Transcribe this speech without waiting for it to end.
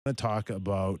to talk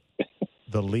about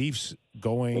the Leafs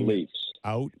going The Leafs.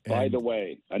 out. By the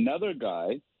way, another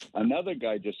guy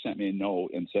just sent me a note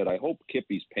and said, I hope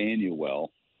Kippy's paying you well,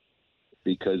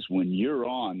 because when you're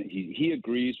on, he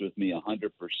agrees with me 100%.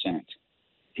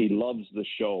 He loves the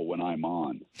show when I'm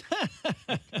on.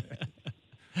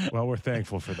 Well, we're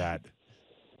thankful for that.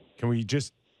 Can we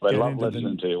just I get love into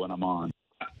listening to you when I'm on.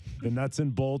 the nuts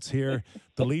and bolts here?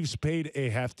 The Leafs paid a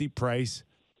hefty price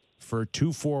for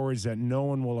two forwards that no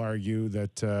one will argue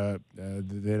that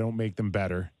they don't make them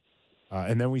better.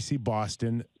 And then we see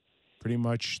Boston, pretty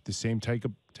much the same type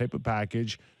of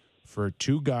package for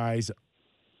two guys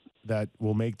that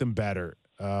will make them better.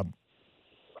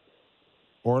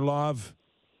 Orlov,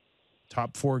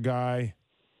 top 4 guy.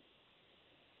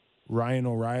 Ryan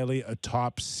O'Reilly, a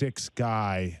top 6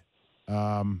 guy.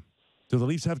 Do the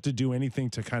Leafs have to do anything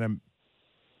to kind of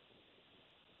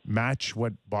match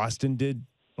what Boston did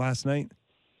last night?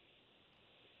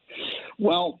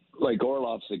 Well, like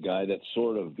Orlov's a guy that's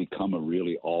sort of become a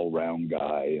really all-round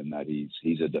guy, in that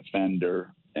he's a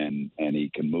defender and he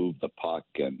can move the puck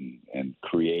and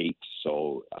create.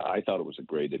 So I thought it was a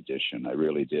great addition. I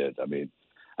really did. I mean,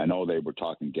 I know they were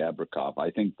talking Gavrikov. I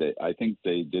think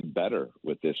they did better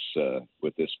with this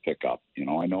pickup. You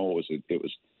know, I know it was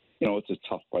it's a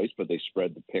tough price, but they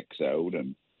spread the picks out,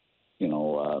 and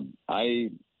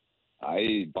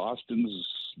Boston's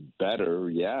better.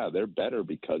 Yeah, they're better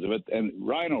because of it. And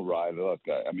Ryan O'Reilly, look,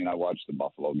 I watched the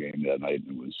Buffalo game that night,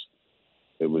 and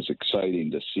it was exciting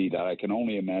to see that. I can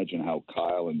only imagine how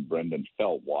Kyle and Brendan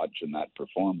felt watching that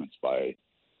performance by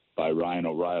Ryan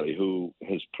O'Reilly, who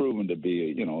has proven to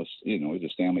be, he's a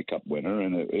Stanley Cup winner,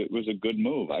 and it was a good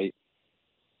move. I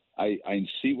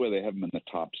see where they have him in the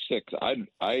top 6.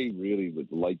 I really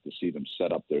would like to see them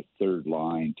set up their third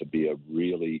line to be a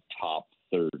really top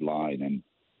third line. And,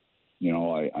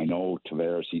 I know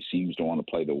Tavares, he seems to want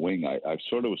to play the wing.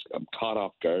 I'm caught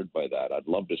off guard by that. I'd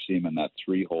love to see him in that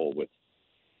 3-hole with,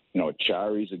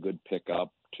 Chari's a good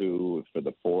pickup too for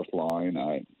the fourth line.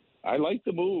 I like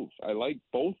the move. I like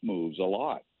both moves a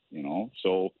lot,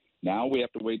 So now we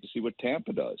have to wait to see what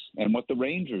Tampa does and what the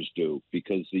Rangers do,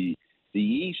 because the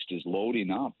East is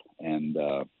loading up, and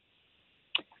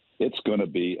it's going to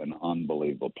be an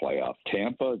unbelievable playoff.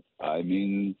 Tampa,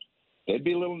 they'd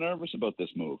be a little nervous about this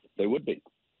move. They would be.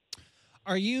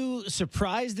 Are you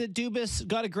surprised that Dubas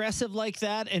got aggressive like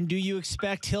that, and do you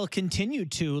expect he'll continue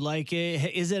to? Like,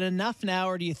 is it enough now,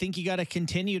 or do you think you got to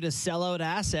continue to sell out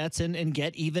assets and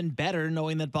get even better,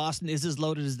 knowing that Boston is as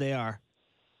loaded as they are?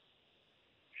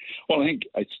 Well,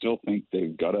 I still think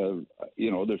they've got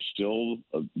there's still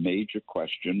a major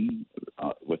question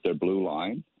with their blue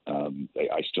line.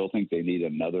 I still think they need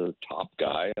another top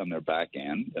guy on their back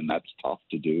end, and that's tough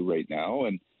to do right now.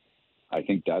 And I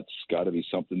think that's got to be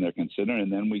something they're considering.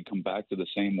 And then we come back to the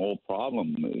same old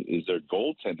problem. Is their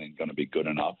goaltending going to be good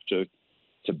enough to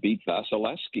beat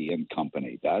Vasilevsky and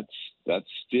company? That's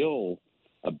still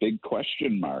a big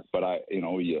question mark. But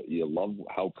you love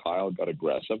how Kyle got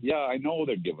aggressive. Yeah, I know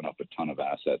they're giving up a ton of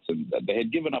assets, and they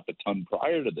had given up a ton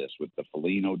prior to this with the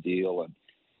Foligno deal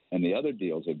and the other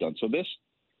deals they've done. So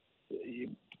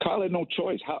Kyle had no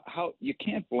choice. How you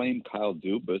can't blame Kyle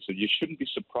Dubas, and you shouldn't be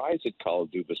surprised that Kyle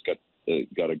Dubas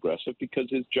got aggressive, because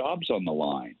his job's on the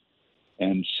line.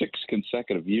 And 6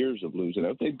 consecutive years of losing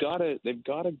out, they've got to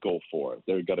go for it.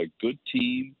 They've got a good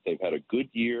team. They've had a good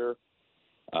year.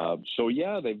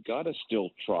 They've got to still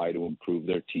try to improve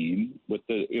their team with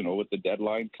the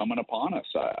deadline coming upon us.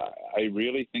 I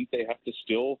really think they have to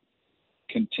still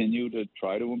continue to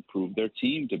try to improve their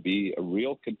team to be a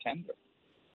real contender.